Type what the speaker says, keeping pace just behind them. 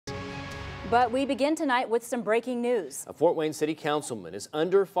But we begin tonight with some breaking news. A Fort Wayne City Councilman is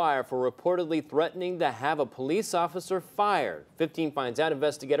under fire for reportedly threatening to have a police officer fired. 15 Finds Out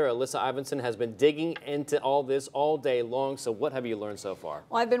investigator Alyssa Ivinson has been digging into all this all day long. So what have you learned so far?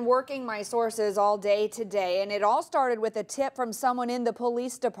 Well, I've been working my sources all day today, and it all started with a tip from someone in the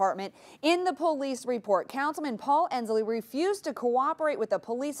police department. In the police report, Councilman Paul Ensley refused to cooperate with a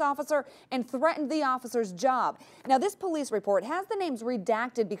police officer and threatened the officer's job. Now, this police report has the names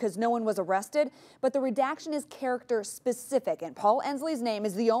redacted because no one was arrested, but the redaction is character specific, and Paul Ensley's name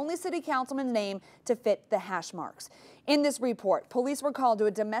is the only city councilman's name to fit the hash marks. In this report, police were called to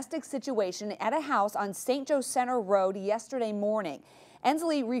a domestic situation at a house on St. Joe Center Road yesterday morning.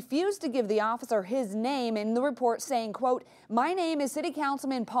 Ensley refused to give the officer his name in the report, saying, quote, "My name is City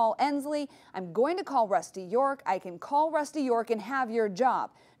Councilman Paul Ensley. I'm going to call Rusty York. I can call Rusty York and have your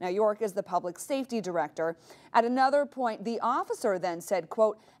job." Now, York is the public safety director. At another point, the officer then said,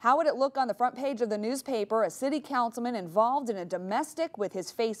 quote, "How would it look on the front page of the newspaper? A city councilman involved in a domestic with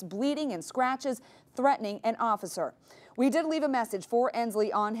his face bleeding and scratches threatening an officer." We did leave a message for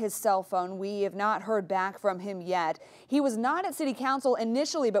Ensley on his cell phone. We have not heard back from him yet. He was not at City Council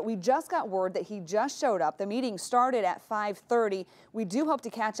initially, but we just got word that he just showed up. The meeting started at 5:30. We do hope to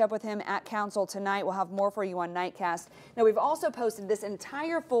catch up with him at Council tonight. We'll have more for you on Nightcast. Now, we've also posted this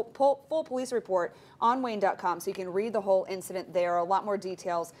entire full police report on Wayne.com, so you can read the whole incident there. A lot more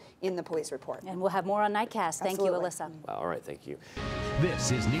details in the police report. And we'll have more on Nightcast. Thank you, Alyssa. All right, thank you.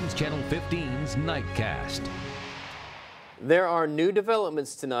 This is News Channel 15's Nightcast. There are new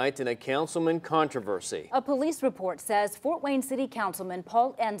developments tonight in a councilman controversy. A police report says Fort Wayne City Councilman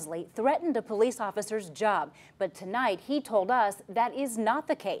Paul Ensley threatened a police officer's job, but tonight he told us that is not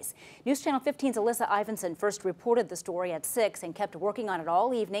the case. News Channel 15's Alyssa Ivinson first reported the story at 6 and kept working on it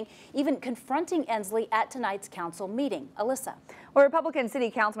all evening, even confronting Ensley at tonight's council meeting. Alyssa. Well, Republican City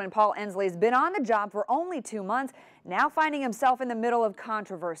Councilman Paul Ensley has been on the job for only 2 months, now finding himself in the middle of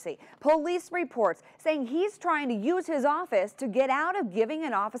controversy. Police reports saying he's trying to use his office to get out of giving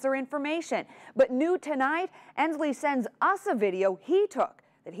an officer information. But new tonight, Ensley sends us a video he took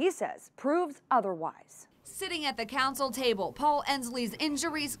that he says proves otherwise. Sitting at the council table, Paul Ensley's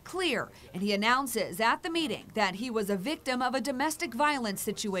injuries clear, and he announces at the meeting that he was a victim of a domestic violence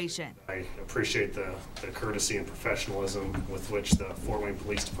situation. I appreciate the courtesy and professionalism with which the Fort Wayne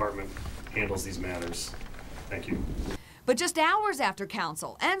Police Department handles these matters. Thank you. But just hours after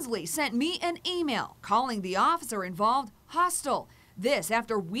council, Ensley sent me an email calling the officer involved hostile. This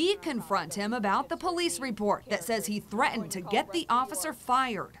after we confront him about the police report that says he threatened to get the officer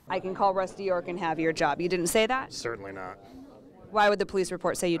fired. I can call Rusty York and have your job. You didn't say that? Certainly not. Why would the police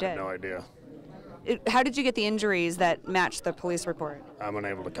report say you did? I have no idea. How did you get the injuries that matched the police report? I'm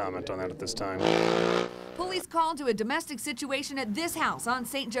unable to comment on that at this time. Police called to a domestic situation at this house on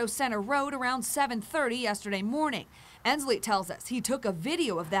St. Joe Center Road around 7:30 yesterday morning. Ensley tells us he took a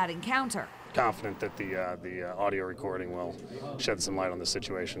video of that encounter. Confident that the audio recording will shed some light on the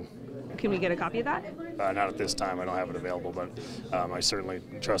situation. Can we get a copy of that? Not at this time. I don't have it available, but I certainly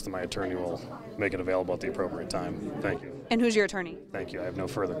trust that my attorney will make it available at the appropriate time. Thank you. And who's your attorney? Thank you. I have no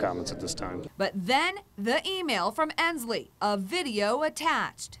further comments at this time. But then the email from Ensley, a video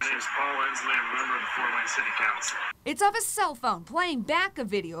attached. My name is Paul Ensley. I'm a member of the Fort Wayne City Council. It's of his cell phone playing back a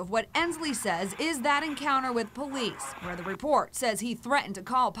video of what Ensley says is that encounter with police, where the report says he threatened to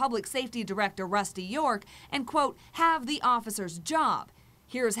call Public Safety Director Rusty York and, quote, have the officer's job.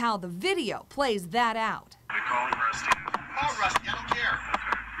 Here's how the video plays that out. You're calling Rusty. Call Rusty, I don't care.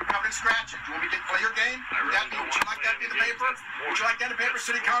 You're covered in scratches. Do you want me to play your game? Would you like that to be in the paper? Would you like that in the paper?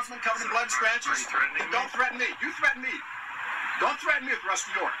 City Councilman covered in blood and scratches? Then don't threaten me. You threaten me. Don't threaten me with Rusty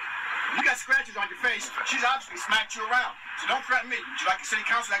York. You got scratches on your face. She's obviously smacked you around. So don't threaten me. Would you like the city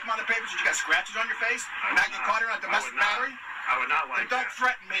council to come on the papers that you got scratches on your face? And now you get caught here on a domestic battery? I would not like then don't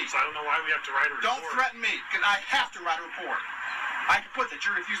threaten me. So I don't know why we have to write a report. Don't threaten me, because I have to write a report. I can put that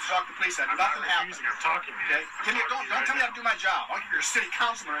you refuse to talk to the police and nothing happened. I'm talking to you. Okay? Don't tell me how to do my job. I don't care if you're a city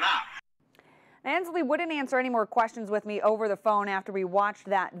councilman or not. Ensley wouldn't answer any more questions with me over the phone after we watched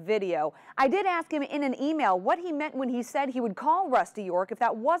that video. I did ask him in an email what he meant when he said he would call Rusty York if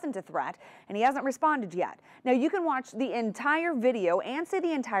that wasn't a threat, and he hasn't responded yet. Now, you can watch the entire video and see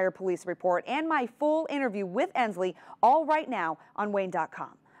the entire police report and my full interview with Ensley all right now on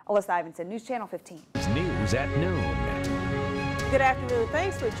Wayne.com. Alyssa Ivinson, News Channel 15. News at noon. Good afternoon.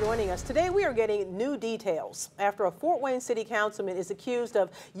 Thanks for joining us. Today we are getting new details after a Fort Wayne City Councilman is accused of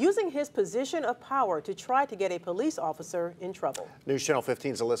using his position of power to try to get a police officer in trouble. News Channel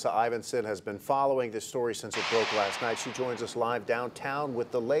 15's Alyssa Ivinson has been following this story since it broke last night. She joins us live downtown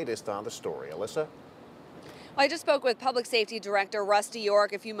with the latest on the story. Alyssa? Well, I just spoke with Public Safety Director Rusty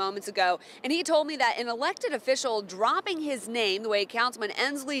York a few moments ago, and he told me that an elected official dropping his name the way Councilman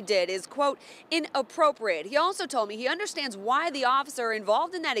Ensley did is, quote, inappropriate. He also told me he understands why the officer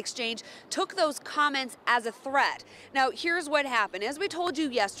involved in that exchange took those comments as a threat. Now, here's what happened. As we told you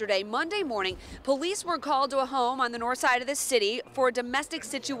yesterday, Monday morning, police were called to a home on the north side of the city for a domestic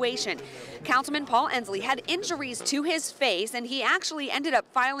situation. Councilman Paul Ensley had injuries to his face, and he actually ended up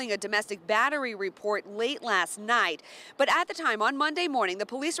filing a domestic battery report late last night. But at the time, on Monday morning, the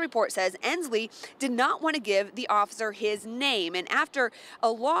police report says Ensley did not want to give the officer his name. And after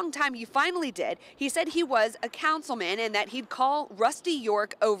a long time, he finally did. He said he was a councilman and that he'd call Rusty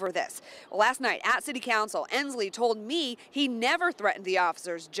York over this. Well, last night at City Council, Ensley told me he never threatened the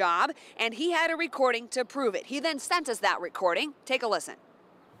officer's job, and he had a recording to prove it. He then sent us that recording. Take a listen.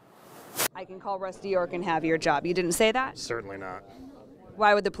 I can call Rusty York and have your job. You didn't say that? Certainly not.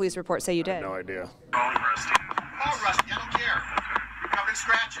 Why would the police report say you did? No idea. Call Rusty. Call Rusty. I don't care. You're covered in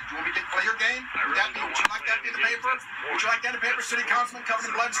scratches. Do you want me to play your game? Would that be? Would you like that in the paper? Would you like that in the paper? City Councilman covered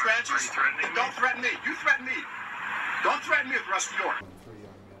in blood and scratches? Then don't threaten me. You threaten me. Don't threaten me with Rusty York.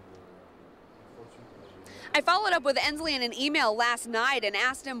 I followed up with Ensley in an email last night and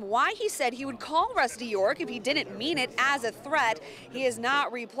asked him why he said he would call Rusty York if he didn't mean it as a threat. He has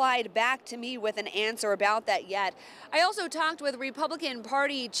not replied back to me with an answer about that yet. I also talked with Republican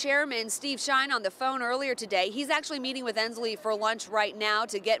Party Chairman Steve Shine on the phone earlier today. He's actually meeting with Ensley for lunch right now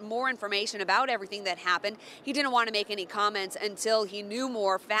to get more information about everything that happened. He didn't want to make any comments until he knew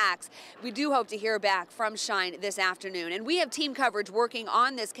more facts. We do hope to hear back from Shine this afternoon. And we have team coverage working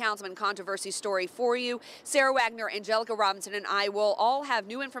on this Councilman controversy story for you. Sarah Wagner, Angelica Robinson, and I will all have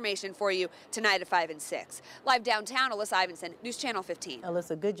new information for you tonight at 5 and 6. Live downtown, Alyssa Ivinson, News Channel 15.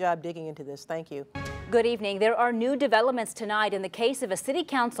 Alyssa, good job digging into this. Thank you. Good evening. There are new developments tonight in the case of a city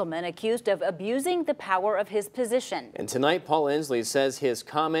councilman accused of abusing the power of his position. And tonight, Paul Ensley says his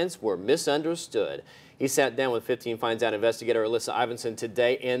comments were misunderstood. He sat down with 15 Finds Out investigator Alyssa Ivinson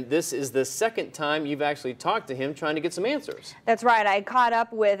today, and this is the second time you've actually talked to him trying to get some answers. That's right. I caught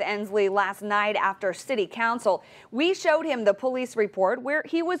up with Ensley last night after City Council. We showed him the police report where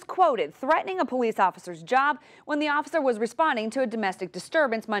he was quoted threatening a police officer's job when the officer was responding to a domestic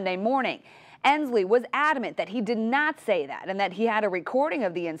disturbance Monday morning. Ensley was adamant that he did not say that and that he had a recording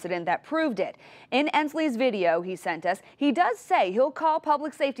of the incident that proved it. In Ensley's video he sent us, he does say he'll call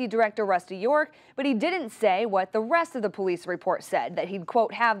Public Safety Director Rusty York, but he didn't say what the rest of the police report said, that he'd,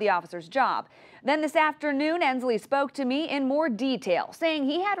 quote, have the officer's job. Then this afternoon, Ensley spoke to me in more detail, saying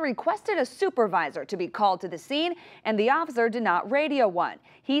he had requested a supervisor to be called to the scene and the officer did not radio one.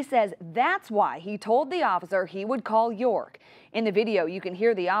 He says that's why he told the officer he would call York. In the video, you can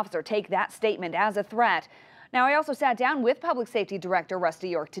hear the officer take that statement as a threat. Now, I also sat down with Public Safety Director Rusty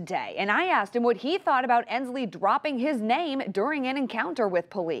York today, and I asked him what he thought about Ensley dropping his name during an encounter with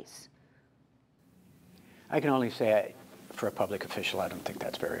police. I can only say, for a public official, I don't think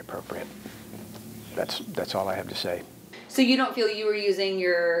that's very appropriate. That's all I have to say. So you don't feel you were using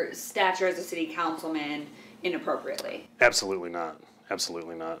your stature as a city councilman inappropriately? Absolutely not.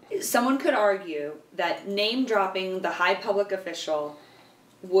 Absolutely not. Someone could argue that name dropping the high public official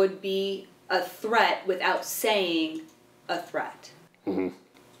would be a threat without saying a threat. Mm-hmm.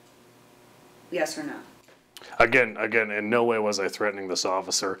 Yes or no? Again, in no way was I threatening this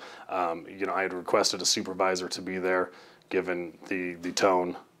officer. I had requested a supervisor to be there, given the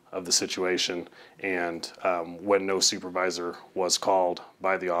tone of the situation, and when no supervisor was called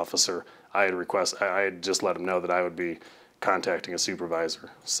by the officer, I had just let him know that I would be contacting a supervisor.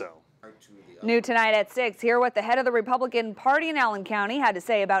 So. New tonight at 6, hear what the head of the Republican Party in Allen County had to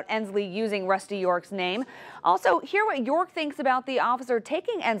say about Ensley using Rusty York's name. Also, hear what York thinks about the officer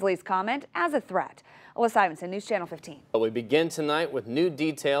taking Ensley's comment as a threat. Alyssa Ivinson, News Channel 15. We begin tonight with new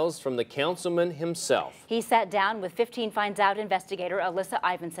details from the councilman himself. He sat down with 15 Finds Out investigator Alyssa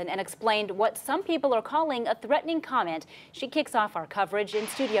Ivinson and explained what some people are calling a threatening comment. She kicks off our coverage in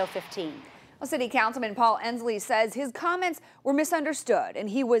Studio 15. Well, City Councilman Paul Ensley says his comments were misunderstood and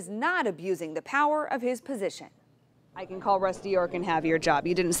he was not abusing the power of his position. I can call Rusty York and have your job.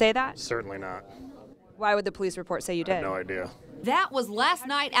 You didn't say that? Certainly not. Why would the police report say you did? I have no idea. That was last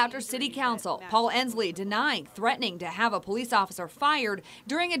night after City Council. Paul Ensley denying threatening to have a police officer fired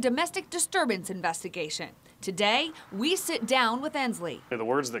during a domestic disturbance investigation. Today, we sit down with Ensley. The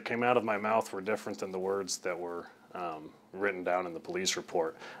words that came out of my mouth were different than the words that were written down in the police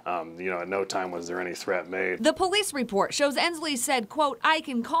report. At no time was there any threat made. The police report shows Ensley said, quote, I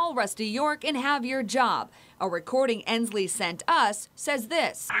can call Rusty York and have your job. A recording Ensley sent us says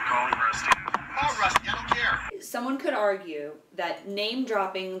this. You're calling Rusty. Call Rusty, I don't care. Someone could argue that name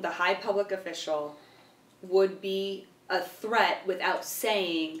dropping the high public official would be a threat without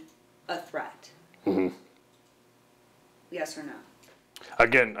saying a threat? Mm-hmm. Yes or no?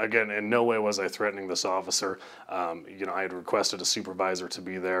 Again, in no way was I threatening this officer. You know, I had requested a supervisor to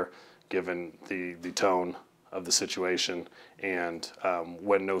be there, given the tone of the situation, and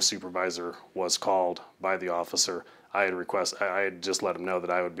when no supervisor was called by the officer, I had just let him know that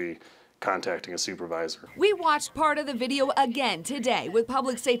I would be contacting a supervisor. We watched part of the video again today with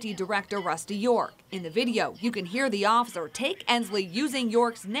Public Safety Director Rusty York. In the video, you can hear the officer take Ensley using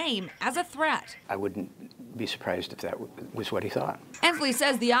York's name as a threat. I wouldn't be surprised if that was what he thought. Ensley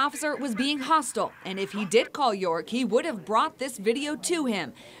says the officer was being hostile, and if he did call York, he would have brought this video to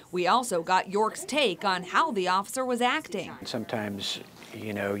him. We also got York's take on how the officer was acting. Sometimes,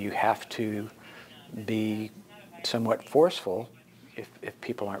 you know, you have to be somewhat forceful if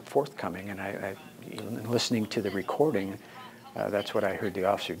people aren't forthcoming, and listening to the recording, that's what I heard the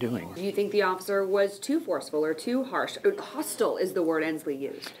officer doing. Do you think the officer was too forceful or too harsh? Hostile is the word Ensley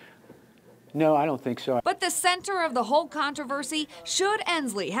used. No, I don't think so. But the center of the whole controversy, should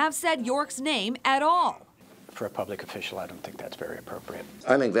Ensley have said York's name at all? For a public official, I don't think that's very appropriate.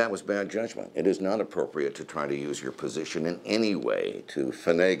 I think that was bad judgment. It is not appropriate to try to use your position in any way to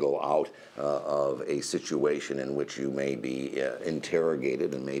finagle out of a situation in which you may be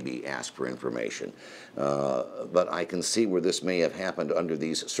interrogated and maybe asked for information. But I can see where this may have happened under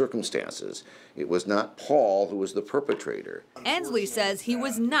these circumstances. It was not Paul who was the perpetrator. Ensley says he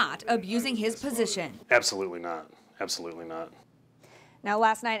was not abusing his position. Absolutely not. Absolutely not. Now,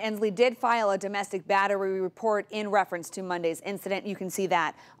 last night, Ensley did file a domestic battery report in reference to Monday's incident. You can see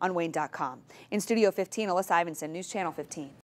that on Wayne.com. In Studio 15, Alyssa Ivinson, News Channel 15.